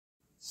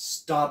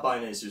stop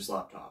buying Asus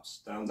laptops.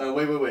 Now,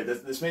 wait.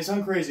 This may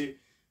sound crazy.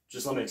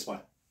 Just let me explain.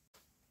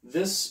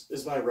 This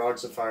is my ROG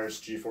Zephyrus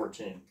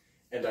G14,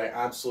 and I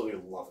absolutely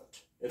love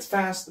it. It's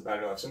fast, the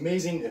battery life's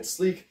amazing, it's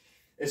sleek,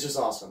 it's just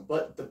awesome.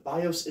 But the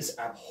BIOS is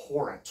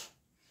abhorrent.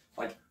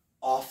 Like,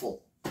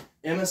 awful.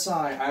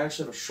 MSI, I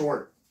actually have a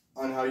short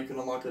on how you can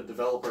unlock a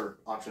developer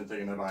option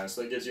thing in the BIOS,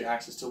 so it gives you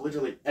access to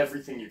literally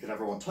everything you could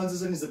ever want. Tons of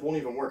settings that won't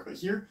even work, but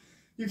here,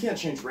 you can't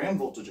change RAM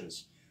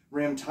voltages,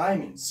 RAM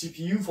timing,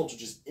 CPU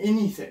voltages,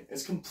 anything.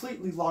 It's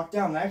completely locked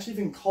down. I actually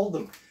even called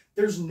them.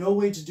 There's no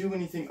way to do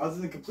anything other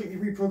than completely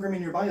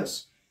reprogramming your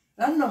BIOS.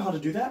 And I don't know how to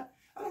do that.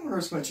 I don't want to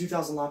risk my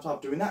 $2,000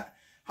 laptop doing that.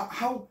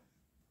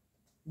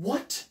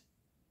 What?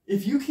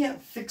 If you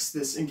can't fix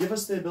this and give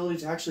us the ability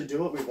to actually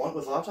do what we want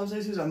with laptops,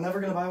 Asus, I'm never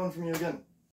going to buy one from you again.